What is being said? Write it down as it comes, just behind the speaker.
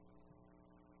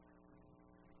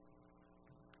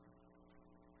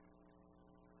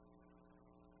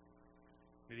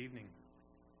evening.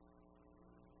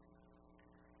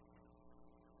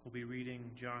 We'll be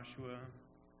reading Joshua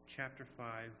chapter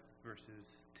 5, verses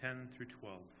 10 through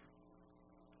 12.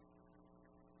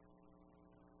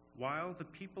 While the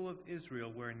people of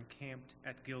Israel were encamped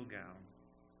at Gilgal,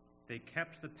 they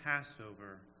kept the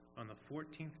Passover on the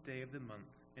 14th day of the month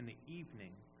in the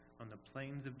evening on the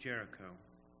plains of Jericho.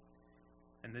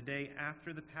 And the day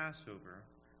after the Passover,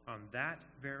 on that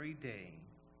very day,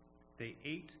 they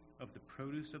ate of the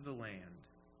produce of the land,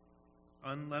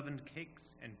 unleavened cakes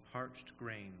and parched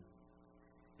grain.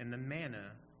 And the manna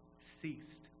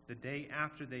ceased the day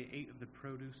after they ate of the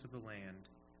produce of the land,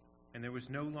 and there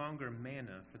was no longer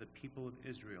manna for the people of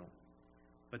Israel,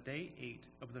 but they ate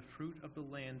of the fruit of the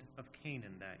land of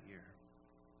Canaan that year.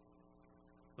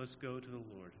 Let's go to the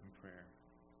Lord in prayer.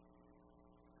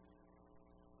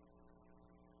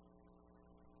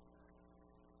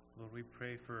 Lord, we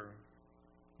pray for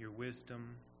your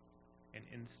wisdom and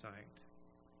insight,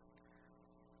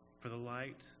 for the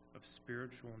light of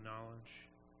spiritual knowledge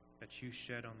that you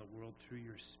shed on the world through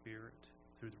your Spirit,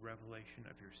 through the revelation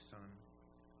of your Son,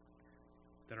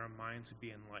 that our minds would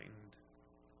be enlightened,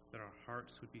 that our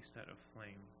hearts would be set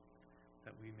aflame,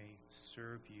 that we may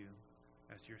serve you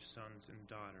as your sons and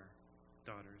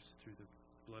daughters through the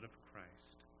blood of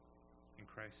Christ. In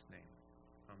Christ's name,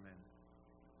 amen.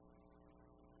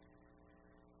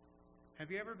 Have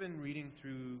you ever been reading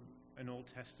through an Old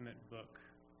Testament book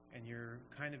and you're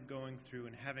kind of going through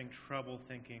and having trouble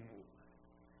thinking,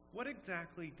 what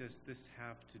exactly does this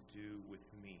have to do with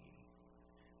me?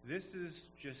 This is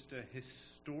just a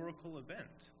historical event.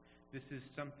 This is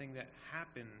something that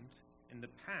happened in the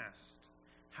past.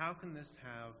 How can this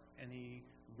have any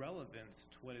relevance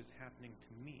to what is happening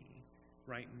to me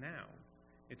right now?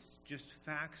 It's just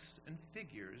facts and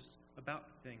figures about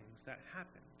things that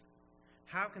happened.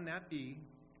 How can that be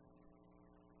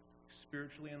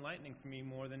spiritually enlightening for me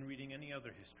more than reading any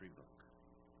other history book?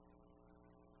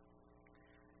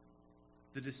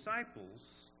 The disciples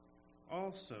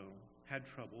also had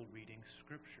trouble reading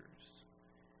scriptures,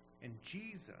 and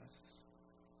Jesus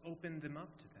opened them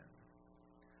up to them.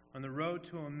 On the road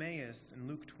to Emmaus in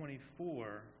Luke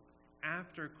 24,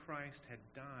 after Christ had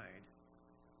died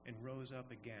and rose up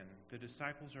again, the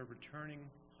disciples are returning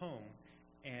home,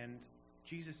 and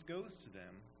Jesus goes to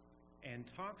them and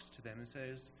talks to them and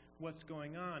says, what's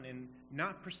going on? And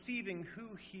not perceiving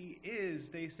who he is,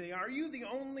 they say, are you the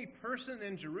only person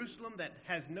in Jerusalem that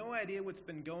has no idea what's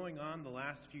been going on the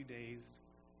last few days?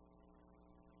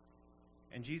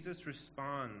 And Jesus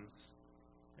responds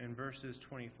in verses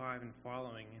 25 and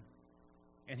following,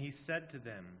 and he said to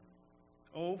them,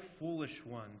 O foolish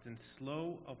ones, and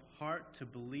slow of heart to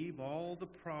believe all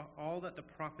that the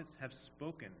prophets have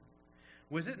spoken.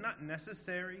 Was it not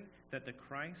necessary that the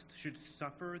Christ should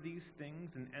suffer these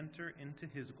things and enter into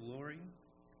his glory?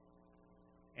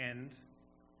 And,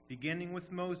 beginning with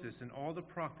Moses and all the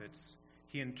prophets,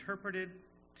 he interpreted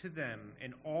to them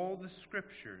in all the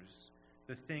scriptures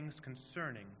the things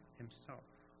concerning himself.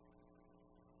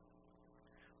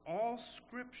 All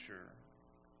scripture,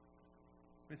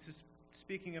 this is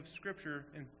speaking of scripture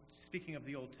and speaking of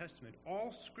the Old Testament,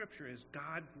 all scripture is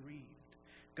God-breathed.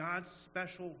 God's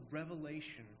special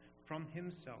revelation from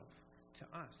himself to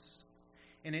us.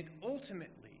 And it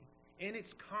ultimately, in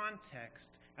its context,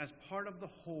 as part of the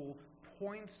whole,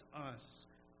 points us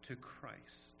to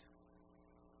Christ.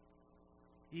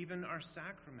 Even our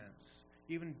sacraments,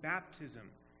 even baptism,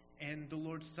 and the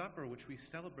Lord's Supper, which we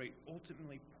celebrate,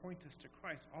 ultimately point us to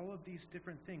Christ. All of these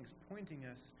different things pointing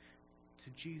us to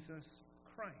Jesus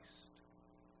Christ.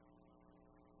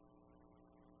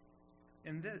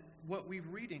 And what we're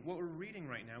reading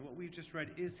right now, what we've just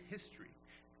read, is history.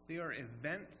 They are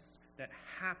events that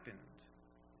happened.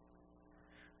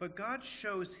 But God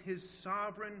shows his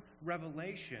sovereign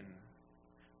revelation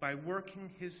by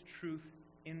working his truth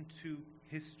into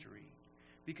history,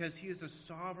 because he is a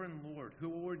sovereign Lord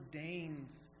who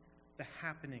ordains the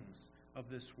happenings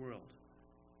of this world.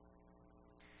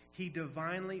 He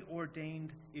divinely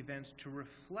ordained events to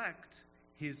reflect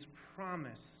his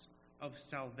promise of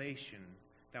salvation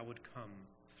that would come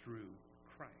through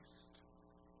Christ.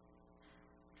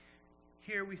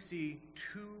 Here we see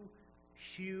two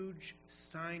huge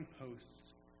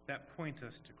signposts that point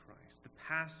us to Christ: the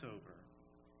Passover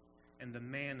and the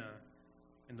manna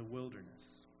in the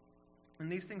wilderness.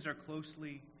 And these things are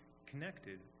closely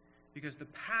connected, because the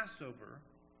Passover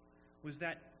was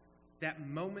that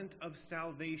moment of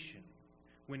salvation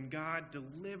when God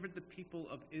delivered the people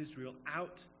of Israel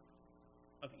out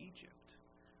of Egypt,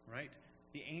 right?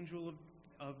 The angel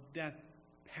of death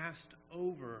passed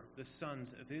over the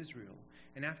sons of Israel.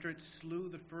 And after it slew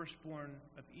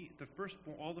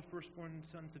all the firstborn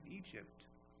sons of Egypt,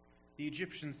 the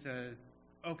Egyptians said,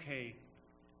 okay,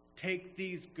 take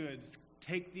these goods,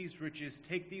 take these riches,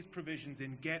 take these provisions,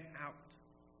 and get out.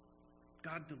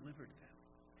 God delivered them.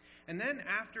 And then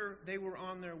after they were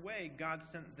on their way, God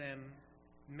sent them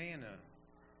manna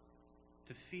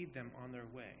to feed them on their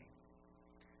way.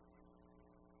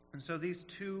 And so these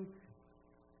two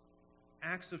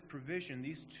acts of provision,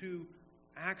 these two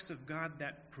acts of God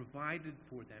that provided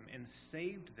for them and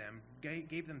saved them,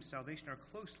 gave them salvation, are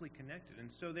closely connected.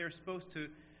 And so they're supposed to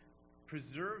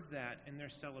preserve that in their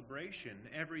celebration.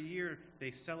 Every year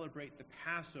they celebrate the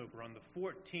Passover on the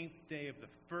 14th day of the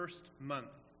first month.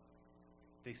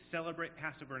 They celebrate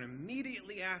Passover, and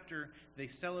immediately after, they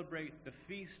celebrate the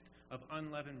Feast of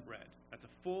Unleavened Bread. That's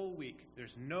a full week.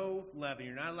 There's no leaven.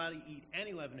 You're not allowed to eat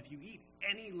any leaven. If you eat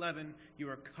any leaven, you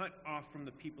are cut off from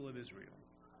the people of Israel.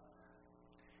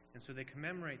 And so they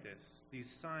commemorate these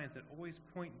signs that always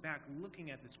point back,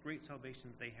 looking at this great salvation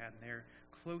that they had, and they're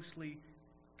closely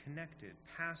connected.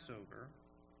 Passover,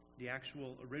 the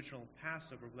actual original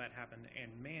Passover that happened,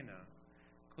 and manna,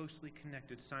 closely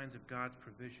connected signs of God's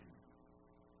provision.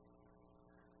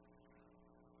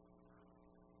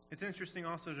 It's interesting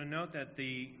also to note that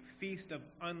the Feast of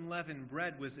Unleavened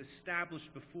Bread was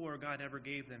established before God ever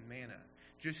gave them manna,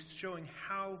 just showing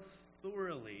how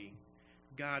thoroughly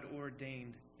God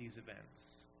ordained these events.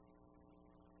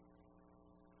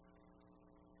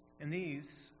 And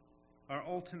these are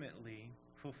ultimately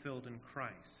fulfilled in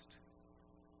Christ.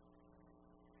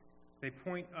 They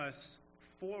point us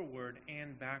forward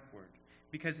and backward,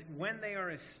 because when they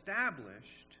are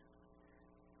established,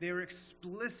 they are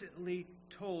explicitly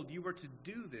told you are to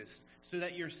do this so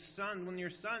that when your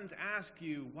sons ask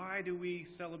you, why do we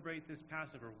celebrate this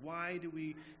Passover? Why do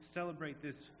we celebrate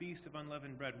this Feast of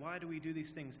Unleavened Bread? Why do we do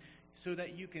these things? So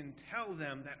that you can tell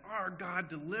them that our God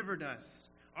delivered us.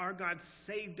 Our God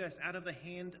saved us out of the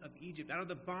hand of Egypt, out of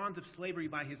the bonds of slavery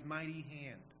by his mighty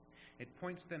hand. It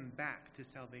points them back to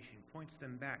salvation, points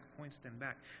them back.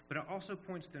 But it also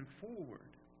points them forward.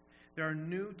 There are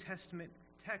New Testament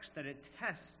texts that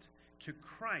attest to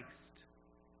Christ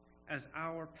as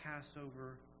our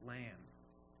Passover lamb.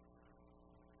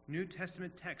 New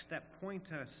Testament texts that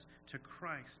point us to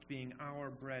Christ being our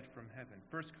bread from heaven.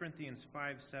 1 Corinthians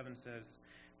 5:7 says,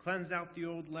 "Cleanse out the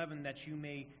old leaven that you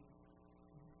may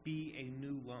be a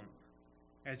new lump,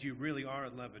 as you really are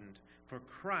leavened. For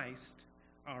Christ,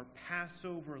 our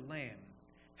Passover lamb,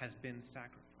 has been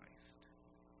sacrificed."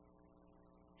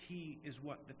 He is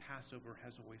what the Passover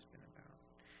has always been about.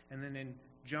 And then in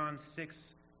John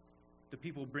 6, the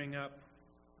people bring up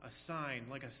a sign,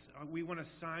 we want a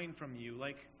sign from you,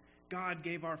 like God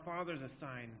gave our fathers a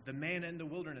sign, the manna in the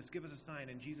wilderness, give us a sign.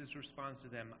 And Jesus responds to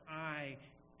them, I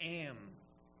am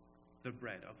the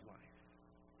bread of life.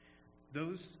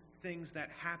 Those things that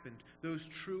happened, those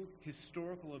true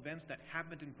historical events that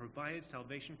happened and provided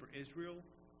salvation for Israel,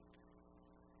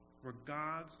 were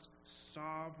God's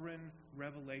sovereign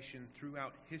revelation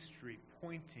throughout history,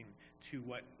 pointing to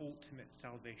what ultimate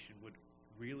salvation would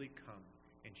really come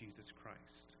in Jesus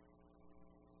Christ.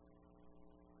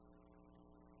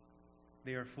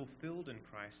 They are fulfilled in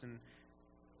Christ, and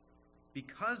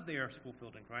because they are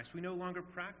fulfilled in Christ, we no longer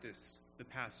practice the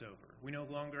Passover. We no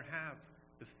longer have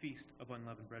the Feast of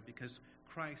Unleavened Bread, because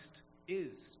Christ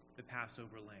is the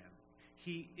Passover lamb.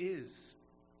 He is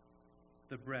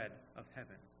the bread of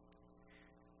heaven.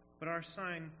 But our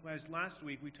sign, as last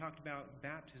week we talked about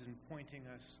baptism pointing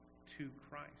us to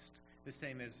Christ, the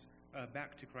same as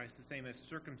back to Christ, the same as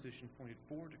circumcision pointed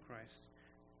forward to Christ.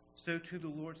 So too the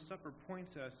Lord's Supper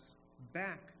points us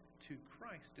back to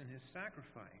Christ and his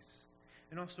sacrifice,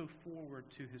 and also forward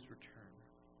to his return.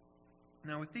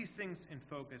 Now, with these things in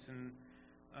focus and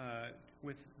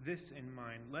with this in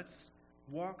mind, let's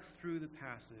walk through the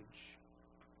passage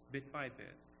bit by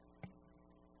bit.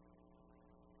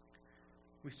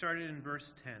 We started in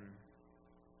verse 10.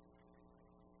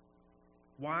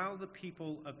 While the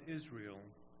people of Israel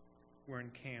were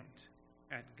encamped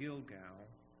at Gilgal,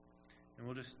 and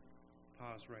we'll just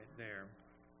pause right there.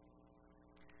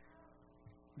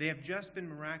 They have just been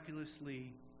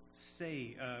miraculously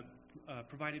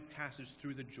provided passage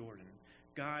through the Jordan.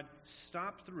 God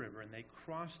stopped the river and they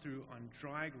crossed through on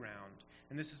dry ground.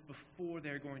 And this is before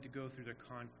they're going to go through their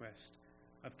conquest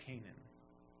of Canaan.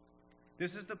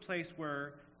 This is the place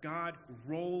where God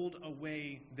rolled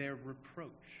away their reproach,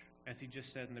 as he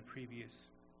just said in the previous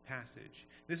passage.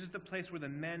 This is the place where the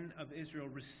men of Israel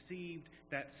received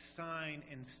that sign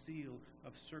and seal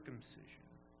of circumcision.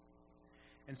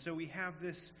 And so we have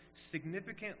this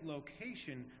significant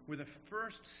location where the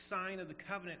first sign of the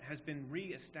covenant has been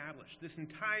reestablished. This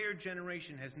entire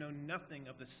generation has known nothing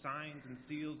of the signs and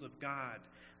seals of God.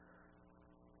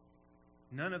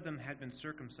 None of them had been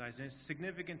circumcised. And it's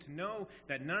significant to know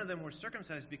that none of them were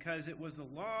circumcised because it was the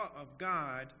law of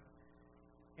God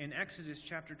in Exodus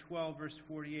chapter 12, verse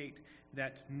 48,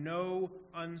 that no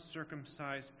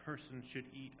uncircumcised person should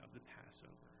eat of the Passover.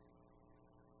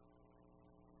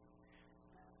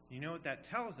 You know what that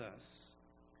tells us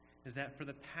is that for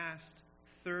the past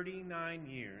 39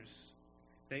 years,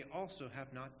 they also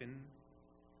have not been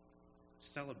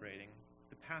celebrating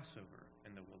the Passover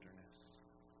in the wilderness.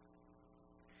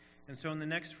 And so in the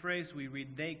next phrase we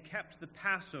read, they kept the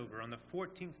Passover on the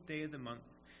 14th day of the month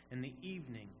in the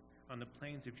evening on the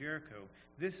plains of Jericho.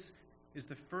 This is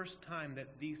the first time that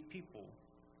these people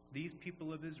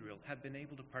of Israel, have been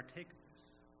able to partake of this.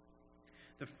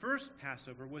 The first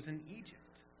Passover was in Egypt.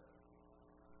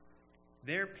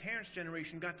 Their parents'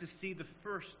 generation got to see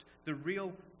the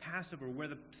real Passover, where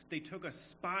they took a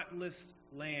spotless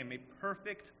lamb, a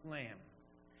perfect lamb,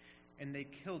 and they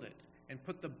killed it and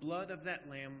put the blood of that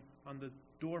lamb on the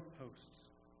doorposts,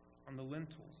 on the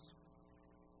lintels.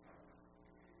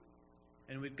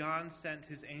 And when God sent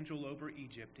his angel over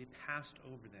Egypt, he passed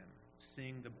over them,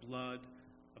 seeing the blood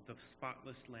of the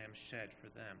spotless lamb shed for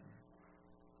them,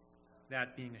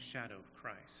 that being a shadow of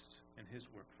Christ and his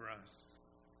work for us.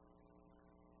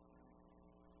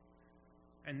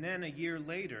 And then a year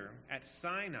later, at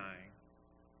Sinai,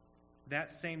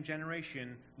 that same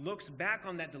generation looks back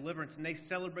on that deliverance and they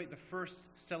celebrate the first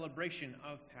celebration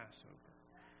of Passover.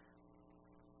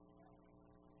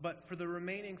 But for the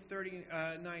remaining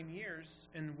 39 years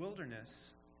in the wilderness,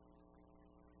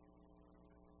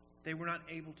 they were not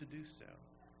able to do so.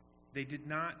 They did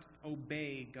not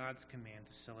obey God's command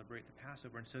to celebrate the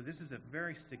Passover. And so this is a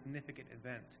very significant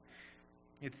event.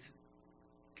 It's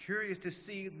curious to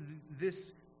see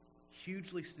this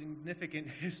hugely significant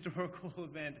historical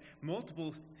event,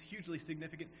 multiple hugely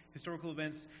significant historical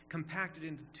events compacted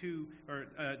into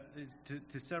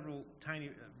to several tiny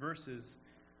verses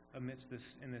amidst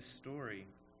this in this story.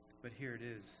 But here it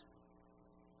is.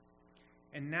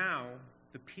 And now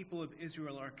the people of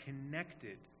Israel are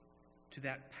connected to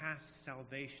that past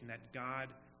salvation that God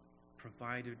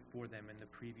provided for them in the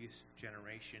previous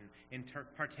generation. In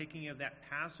partaking of that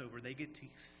Passover, they get to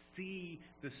see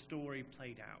the story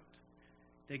played out.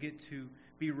 They get to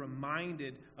be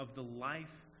reminded of the life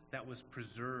that was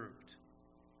preserved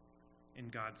in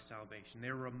God's salvation.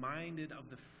 They're reminded of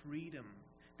the freedom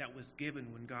that was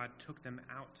given when God took them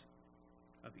out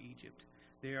of Egypt.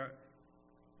 They're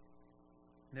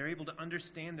able to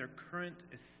understand their current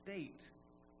estate,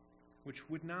 which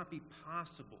would not be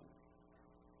possible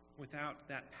without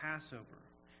that Passover.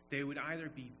 They would either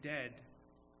be dead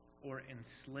or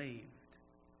enslaved.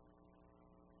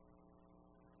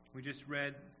 We just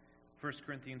read 1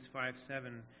 Corinthians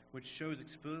 5:7, which shows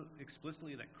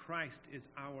explicitly that Christ is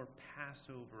our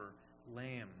Passover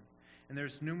lamb. And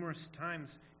there's numerous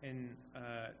times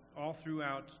all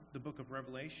throughout the book of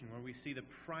Revelation where we see the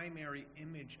primary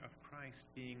image of Christ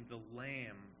being the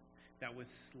lamb that was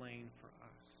slain for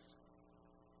us.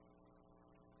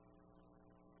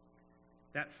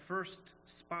 That first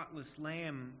spotless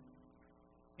lamb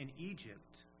in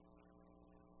Egypt,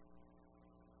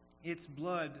 its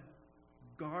blood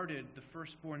guarded the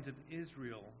firstborns of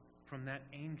Israel from that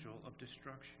angel of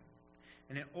destruction.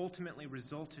 And it ultimately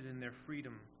resulted in their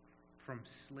freedom from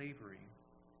slavery.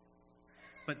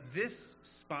 But this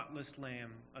spotless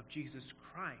lamb of Jesus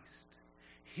Christ,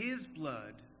 his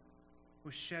blood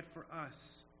was shed for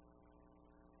us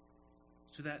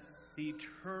so that the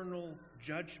eternal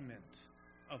judgment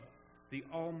of the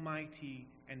Almighty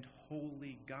and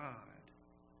Holy God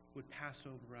would pass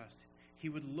over us. He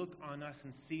would look on us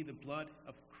and see the blood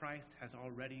of Christ has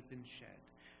already been shed.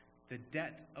 The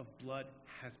debt of blood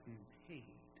has been paid,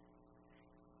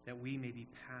 that we may be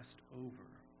passed over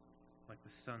like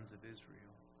the sons of Israel,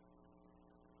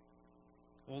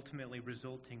 ultimately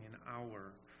resulting in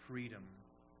our freedom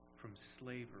from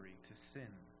slavery to sin.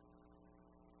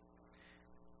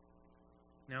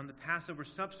 Now, in the Passover,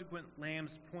 subsequent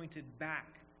lambs pointed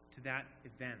back to that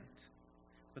event,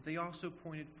 but they also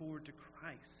pointed forward to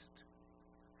Christ.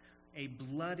 A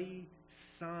bloody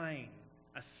sign,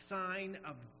 a sign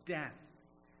of death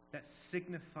that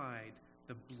signified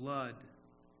the blood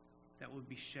that would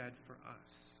be shed for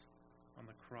us on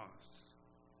the cross.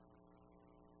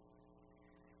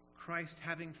 Christ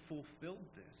having fulfilled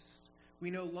this, we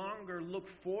no longer look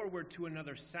forward to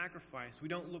another sacrifice. We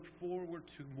don't look forward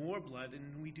to more blood,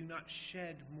 and we do not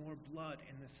shed more blood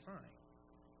in the sign.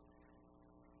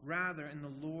 Rather, in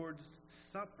the Lord's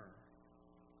Supper,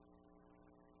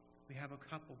 we have a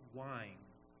cup of wine,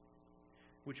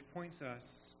 which points us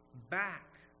back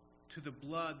to the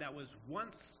blood that was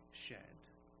once shed,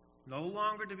 no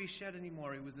longer to be shed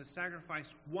anymore. It was a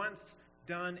sacrifice once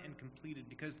done and completed,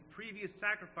 because the previous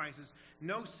sacrifices,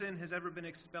 no sin has ever been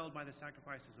expelled by the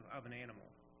sacrifices of an animal.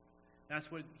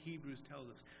 That's what Hebrews tells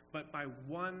us. But by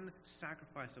one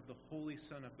sacrifice of the Holy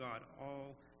Son of God,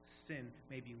 all sin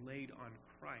may be laid on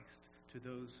Christ to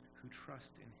those who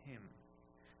trust in him.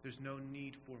 There's no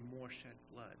need for more shed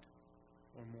blood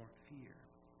or more fear.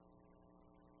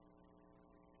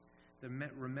 The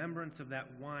remembrance of that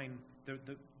wine,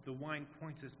 the wine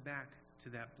points us back to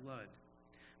that blood.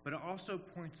 But it also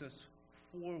points us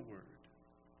forward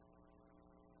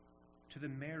to the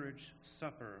marriage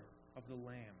supper of the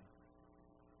Lamb,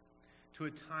 to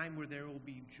a time where there will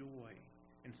be joy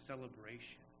and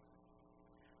celebration.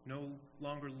 No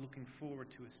longer looking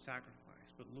forward to a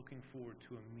sacrifice, but looking forward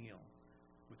to a meal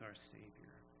with our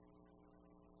Savior.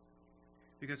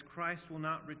 Because Christ will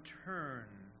not return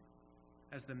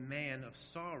as the man of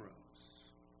sorrows,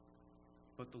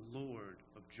 but the Lord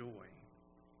of joy.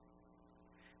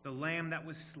 The lamb that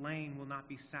was slain will not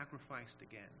be sacrificed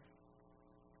again,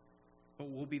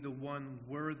 but will be the one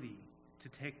worthy to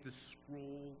take the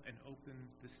scroll and open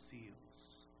the seals.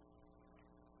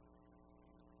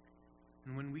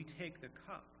 And when we take the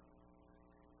cup,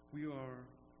 we are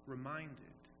reminded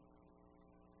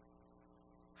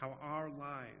how our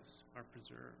lives are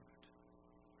preserved,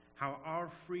 how our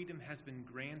freedom has been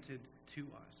granted to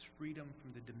us, freedom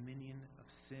from the dominion of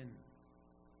sin,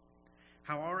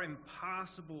 how our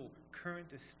impossible current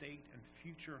estate and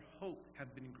future hope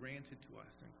have been granted to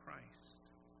us in Christ.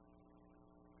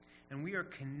 And we are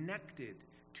connected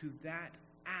to that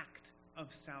act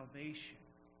of salvation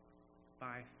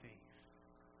by faith.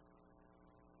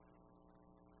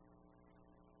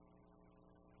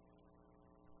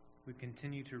 We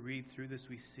continue to read through this,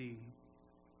 we see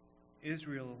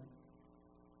Israel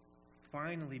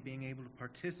finally being able to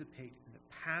participate in the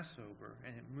Passover,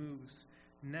 and it moves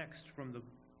next from the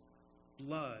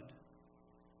blood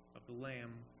of the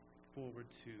lamb forward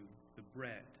to the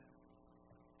bread,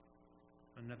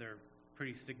 another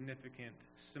pretty significant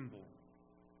symbol.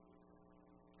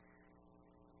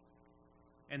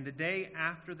 And the day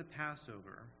after the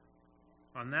Passover,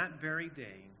 on that very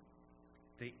day,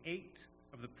 they ate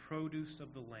of the produce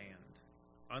of the land,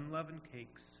 unleavened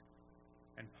cakes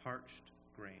and parched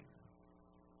grain.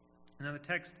 Now the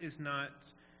text is not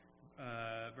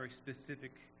very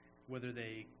specific whether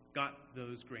they got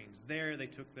those grains there, they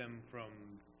took them from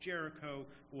Jericho,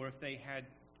 or if they had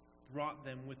brought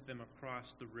them with them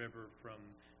across the river from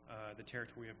the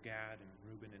territory of Gad and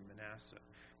Reuben and Manasseh.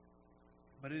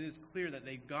 But it is clear that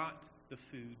they got the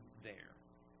food there.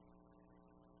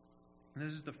 And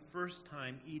this is the first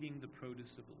time eating the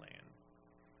produce of the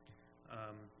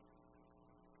land.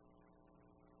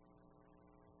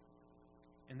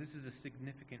 And this is a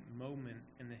significant moment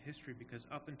in the history, because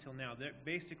up until now,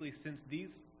 basically since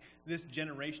this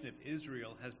generation of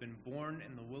Israel has been born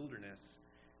in the wilderness,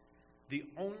 the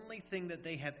only thing that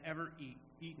they have ever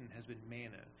eaten has been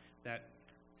manna, that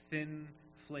thin,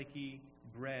 flaky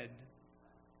bread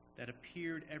that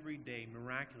appeared every day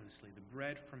miraculously, the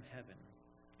bread from heaven,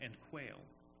 and quail.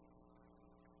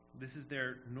 This is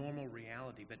their normal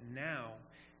reality. But now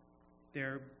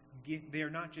they're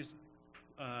not just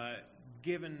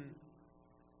given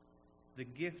the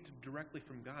gift directly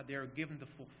from God. They are given the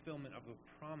fulfillment of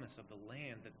a promise of the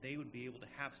land, that they would be able to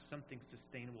have something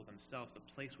sustainable themselves,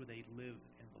 a place where they live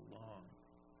and belong.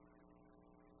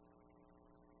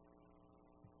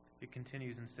 It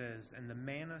continues and says, "And the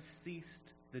manna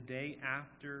ceased the day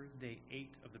after they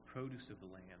ate of the produce of the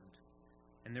land,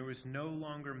 and there was no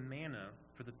longer manna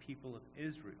for the people of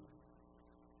Israel,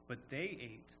 but they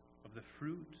ate of the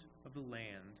fruit of the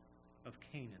land of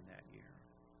Canaan that year."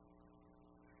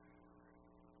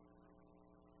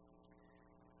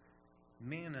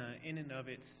 Manna in and of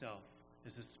itself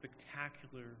is a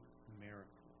spectacular miracle,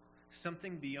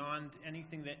 something beyond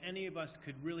anything that any of us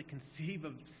could really conceive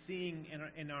of seeing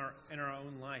in our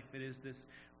own life. It is this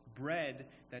bread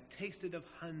that tasted of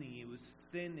honey. It was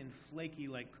thin and flaky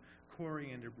like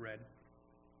coriander bread,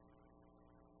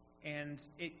 and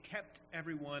it kept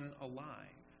everyone alive.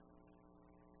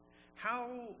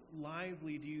 How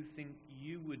lively do you think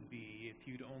you would be if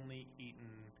you'd only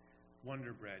eaten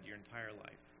Wonder Bread your entire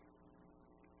life?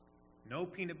 No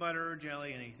peanut butter or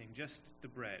jelly, anything, just the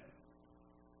bread.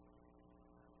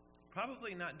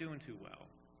 Probably not doing too well.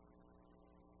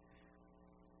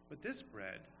 But this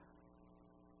bread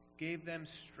gave them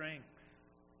strength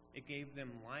It gave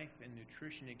them life and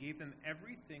nutrition. It gave them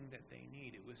everything that they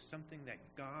need. It was something that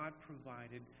God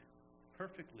provided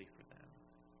perfectly for them.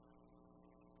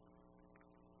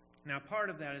 Now, part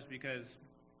of that is because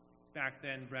back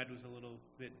then bread was a little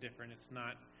bit different. It's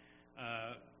not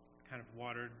kind of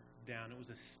watered down. It was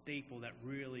a staple that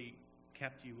really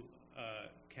kept you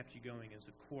going as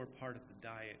a core part of the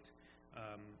diet.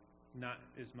 Not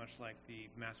as much like the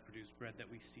mass-produced bread that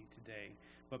we see today.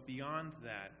 But beyond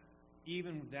that,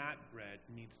 even that bread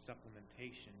needs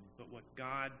supplementation. But what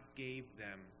God gave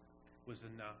them was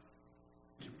enough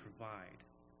to provide,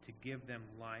 to give them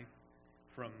life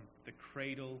from the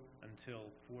cradle until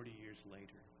 40 years later.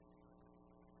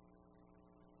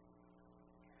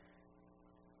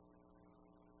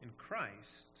 And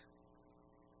Christ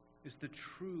is the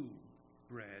true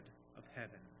bread of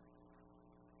heaven.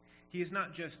 He is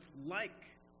not just like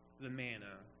the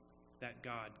manna that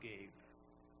God gave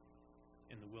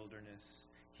in the wilderness.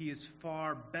 He is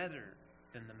far better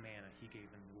than the manna he gave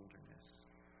in the wilderness.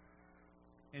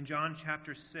 In John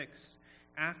chapter 6,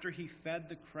 after he fed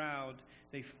the crowd,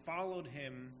 they followed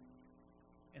him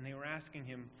and they were asking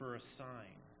him for a sign.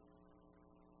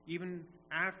 Even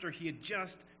after he had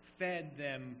just fed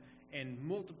them and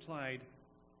multiplied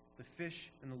the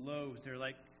fish and the loaves, they're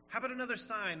like, how about another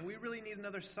sign? We really need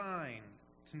another sign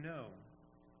to know.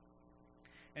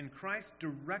 And Christ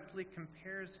directly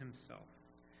compares himself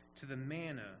to the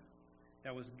manna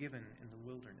that was given in the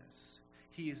wilderness.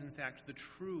 He is, in fact, the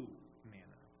true manna.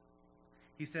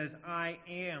 He says, I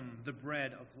am the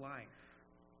bread of life.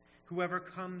 Whoever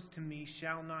comes to me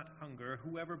shall not hunger.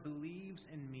 Whoever believes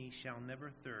in me shall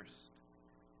never thirst.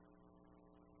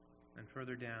 And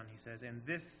further down he says, and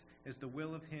this is the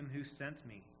will of him who sent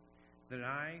me, that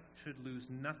I should lose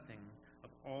nothing of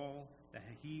all that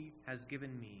he has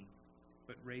given me,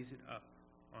 but raise it up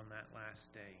on that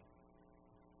last day.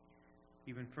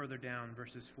 Even further down,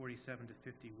 verses 47 to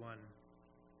 51,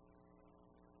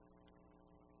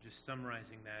 just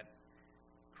summarizing that,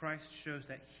 Christ shows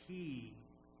that he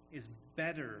is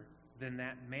better than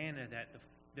that manna that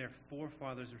their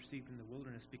forefathers received in the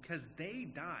wilderness, because they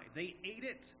died. They ate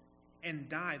it and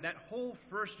died. That whole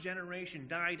first generation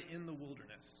died in the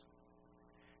wilderness.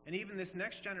 And even this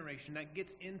next generation that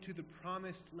gets into the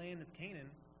promised land of Canaan,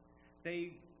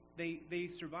 they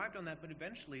survived on that, but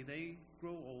eventually they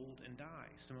grow old and die.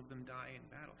 Some of them die in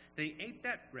battle. They ate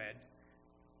that bread,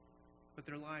 but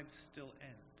their lives still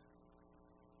end.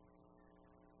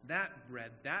 That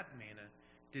bread, that manna,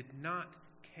 did not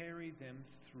carry them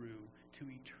through to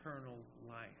eternal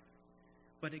life.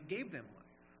 But it gave them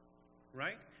life,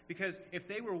 right? Because if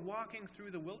they were walking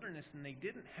through the wilderness and they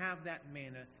didn't have that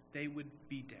manna, they would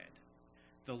be dead.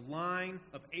 The line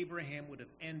of Abraham would have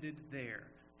ended there.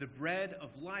 The bread of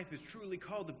life is truly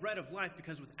called the bread of life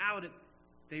because without it,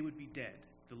 they would be dead.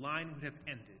 The line would have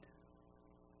ended.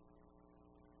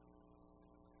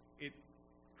 It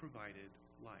provided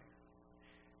life.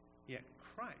 Yet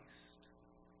Christ,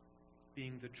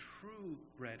 being the true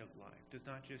bread of life, does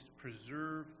not just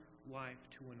preserve life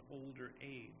to an older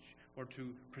age or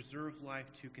to preserve life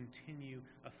to continue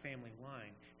a family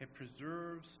line. It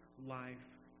preserves life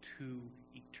to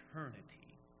eternity.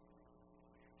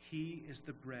 He is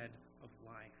the bread of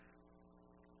life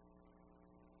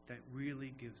that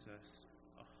really gives us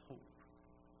a hope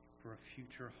for a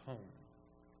future home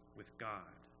with God.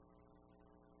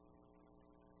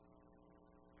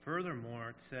 Furthermore,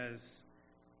 it says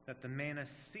that the manna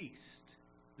ceased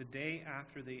the day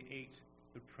after they ate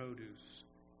the produce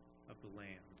of the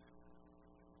land.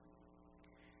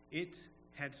 It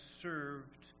had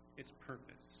served its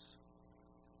purpose.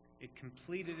 It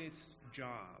completed its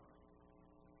job.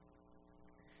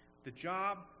 The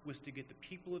job was to get the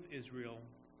people of Israel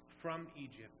from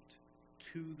Egypt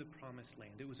to the promised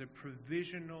land. It was a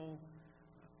provisional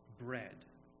bread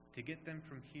to get them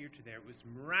from here to there. It was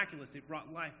miraculous. It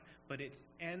brought life. But its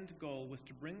end goal was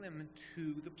to bring them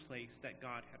to the place that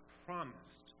God had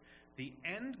promised. The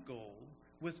end goal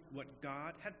was what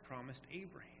God had promised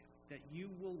Abraham, that you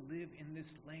will live in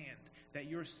this land, that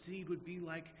your seed would be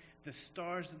like the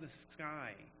stars of the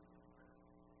sky,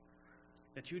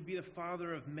 that you would be the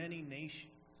father of many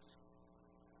nations,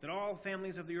 that all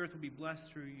families of the earth will be blessed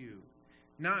through you,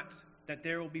 not that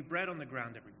there will be bread on the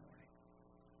ground every morning.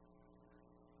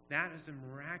 That is a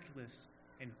miraculous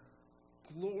and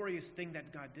glorious thing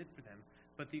that God did for them,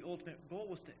 but the ultimate goal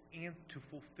was to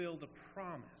fulfill the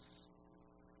promise.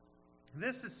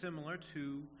 This is similar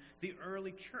to the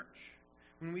early church.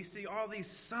 When we see all these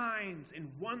signs and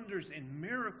wonders and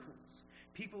miracles,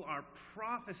 people are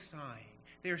prophesying.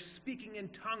 They're speaking in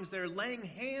tongues. They're laying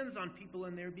hands on people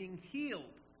and they're being healed.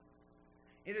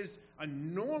 It is a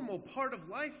normal part of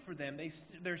life for them.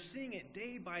 They're seeing it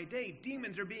day by day.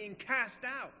 Demons are being cast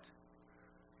out.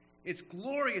 It's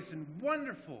glorious and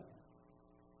wonderful.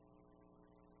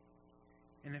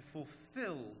 And it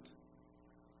fulfilled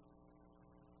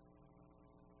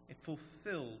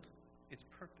its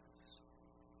purpose.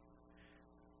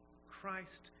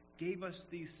 Christ gave us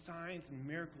these signs and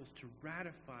miracles to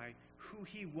ratify who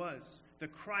he was, the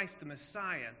Christ, the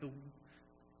Messiah,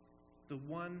 the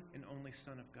one and only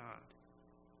Son of God.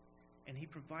 And he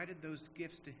provided those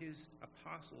gifts to his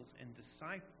apostles and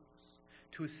disciples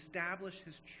to establish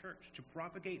his church, to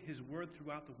propagate his word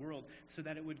throughout the world so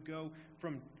that it would go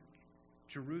from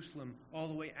Jerusalem all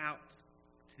the way out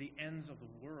to the ends of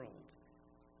the world.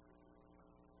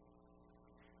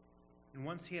 And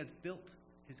once he has built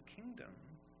his kingdom,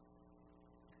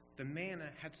 the manna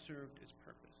had served its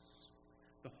purpose.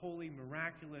 The holy,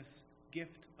 miraculous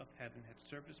gift of heaven had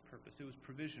served its purpose. It was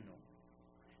provisional.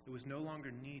 It was no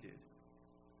longer needed.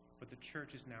 But the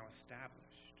church is now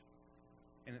established.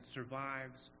 And it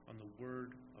survives on the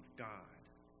word of God,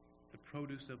 the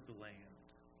produce of the land.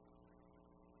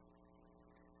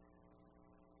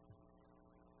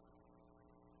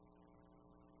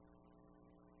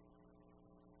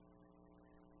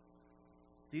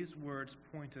 These words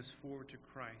point us forward to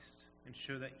Christ and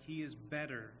show that he is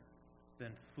better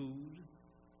than food,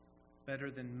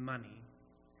 better than money,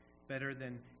 better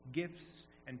than gifts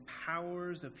and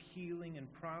powers of healing and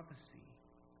prophecy.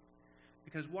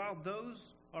 Because while those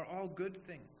are all good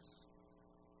things,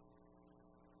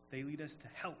 they lead us to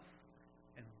health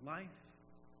and life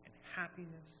and happiness.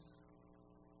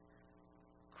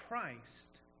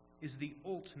 Christ is the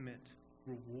ultimate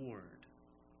reward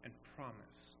and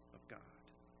promise of God.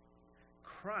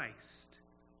 Christ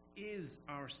is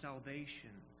our salvation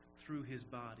through his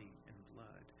body and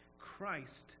blood.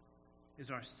 Christ is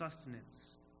our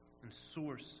sustenance and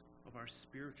source of our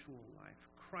spiritual life.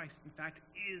 Christ, in fact,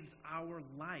 is our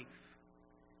life.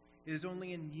 It is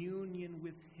only in union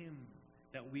with him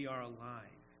that we are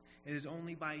alive. It is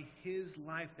only by his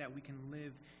life that we can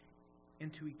live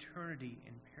into eternity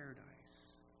in paradise,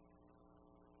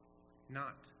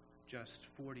 not just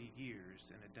 40 years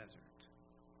in a desert.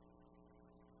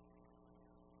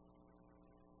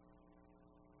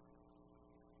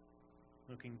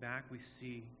 Looking back, we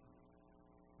see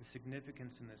the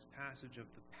significance in this passage of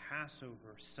the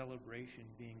Passover celebration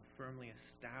being firmly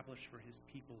established for his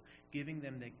people, giving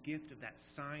them the gift of that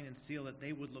sign and seal that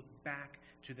they would look back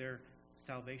to their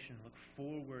salvation, look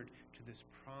forward to this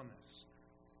promise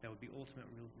that would be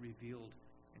ultimately revealed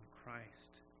in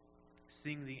Christ.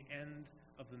 Seeing the end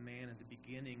of the man and the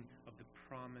beginning of the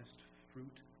promised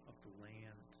fruit of the land.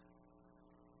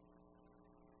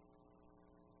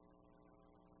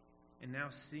 And now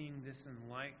seeing this in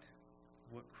light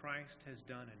of what Christ has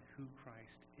done and who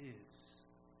Christ is.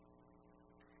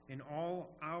 In all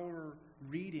our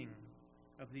reading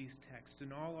of these texts,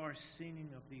 in all our singing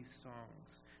of these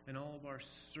songs, in all of our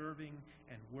serving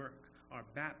and work, our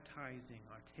baptizing,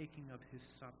 our taking of his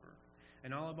supper,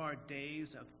 and all of our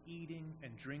days of eating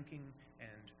and drinking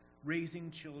and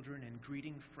raising children and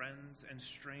greeting friends and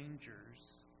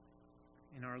strangers,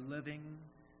 in our living,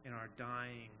 in our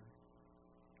dying,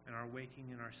 and our waking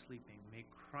and our sleeping, may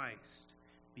Christ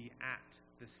be at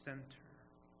the center.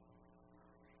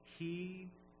 He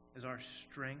is our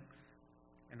strength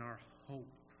and our hope.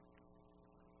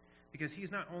 Because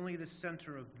he's not only the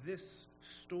center of this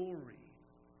story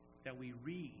that we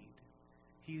read,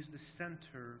 he's the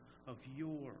center of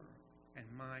your and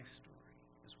my story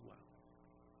as well.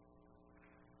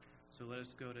 So let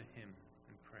us go to him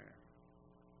in prayer.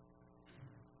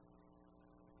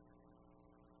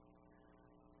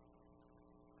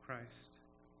 Christ,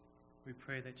 we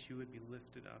pray that you would be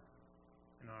lifted up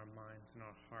in our minds, in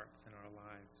our hearts, in our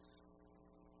lives.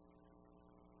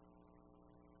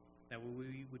 That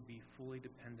we would be fully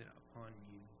dependent upon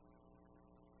you,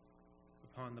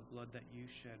 upon the blood that you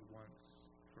shed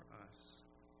once for us,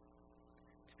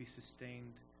 to be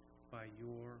sustained by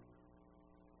your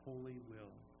holy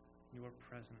will, your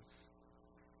presence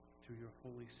through your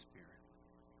Holy Spirit.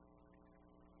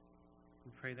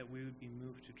 We pray that we would be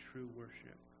moved to true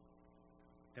worship,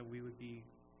 that we would be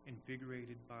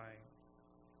invigorated by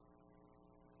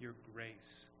your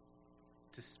grace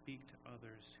to speak to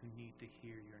others who need to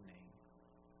hear your name.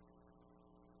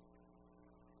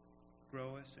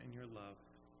 Grow us in your love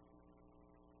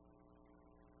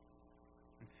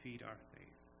and feed our faith.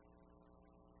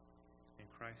 In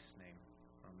Christ's name,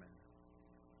 amen.